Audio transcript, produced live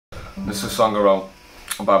This is a song I wrote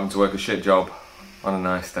about having to work a shit job on a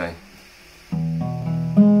nice day.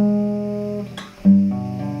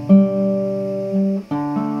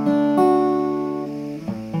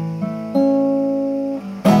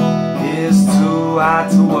 It's too hot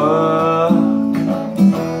to work,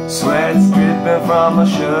 sweat's dripping from my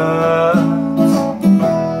shirt.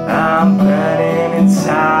 I'm burning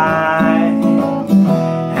inside,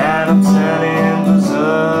 and I'm turning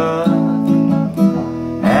berserk.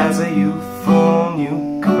 As a youthful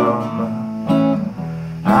newcomer,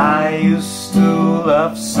 I used to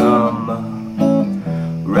love summer,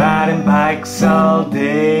 riding bikes all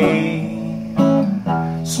day,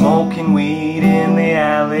 smoking weed in the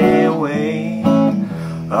alleyway.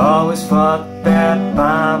 Always thought that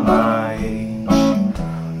by my age,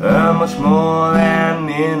 earn much more than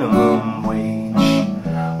minimum wage.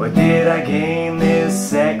 Where did I gain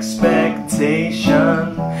this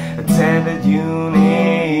expectation? Attended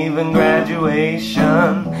uni, even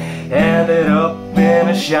graduation, ended up in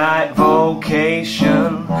a shite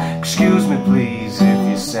vocation. Excuse me please if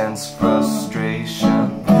you sense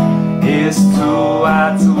frustration. It's too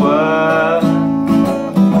hot to work,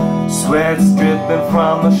 sweat's dripping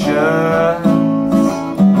from my shirt.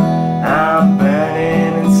 I'm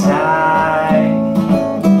burning inside,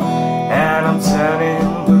 and I'm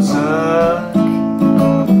turning berserk.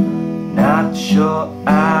 Not sure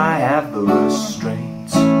I have the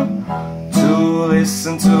restraint to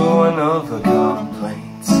listen to another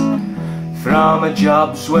complaint from a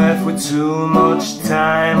job's worth with too much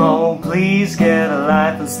time. Oh, please get a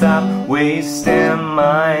life and stop wasting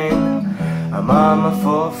mine. I'm on my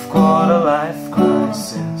fourth quarter life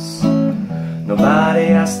crisis. Nobody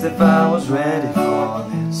asked if I was ready for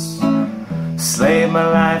this. Slaved my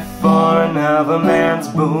life for another man's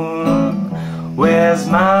boon. Where's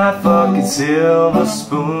my fucking silver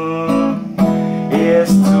spoon?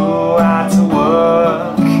 It's too hot to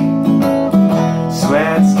work,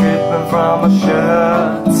 sweat's dripping from my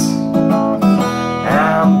shirt.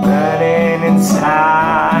 I'm burning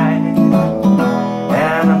inside,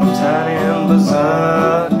 and I'm turning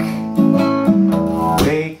berserk.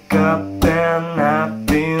 Wake up and I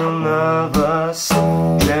feel nervous,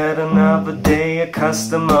 dread another day of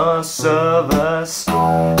customer service,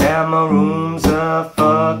 and my room's a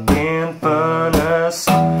fucking furnace.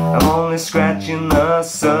 I'm only scratching the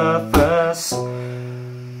surface.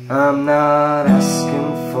 I'm not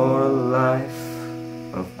asking for a life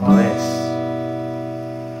of bliss.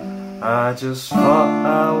 I just thought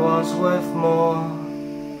I was worth more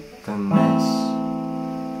than this.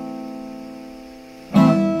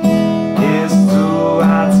 It's too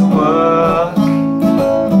hot to work,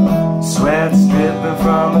 sweat's dripping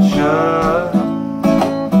from my shirt.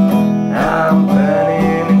 I'm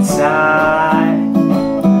burning inside,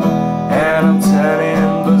 and I'm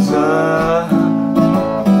turning berserk.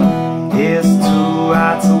 It's too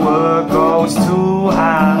hot to work, oh it's too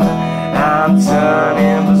hot. I'm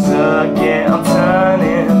turning berserk, yeah I'm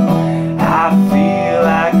turning. I feel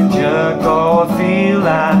like a jerk, oh I feel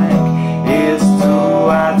like it's too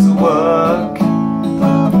hot to work.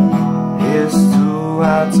 It's too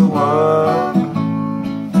hot to work.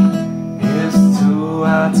 It's too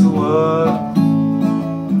hot to work.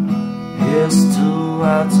 It's too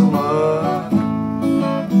hot to work.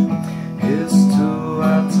 It's too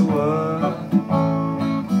hot to work.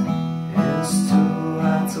 It's too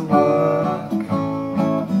hot to work.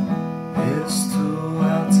 It's too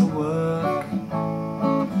hot to work.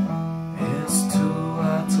 It's too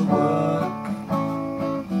hot to work.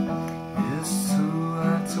 It's too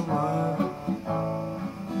hot to work.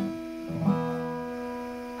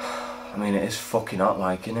 I mean, it is fucking hot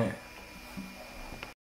like, innit?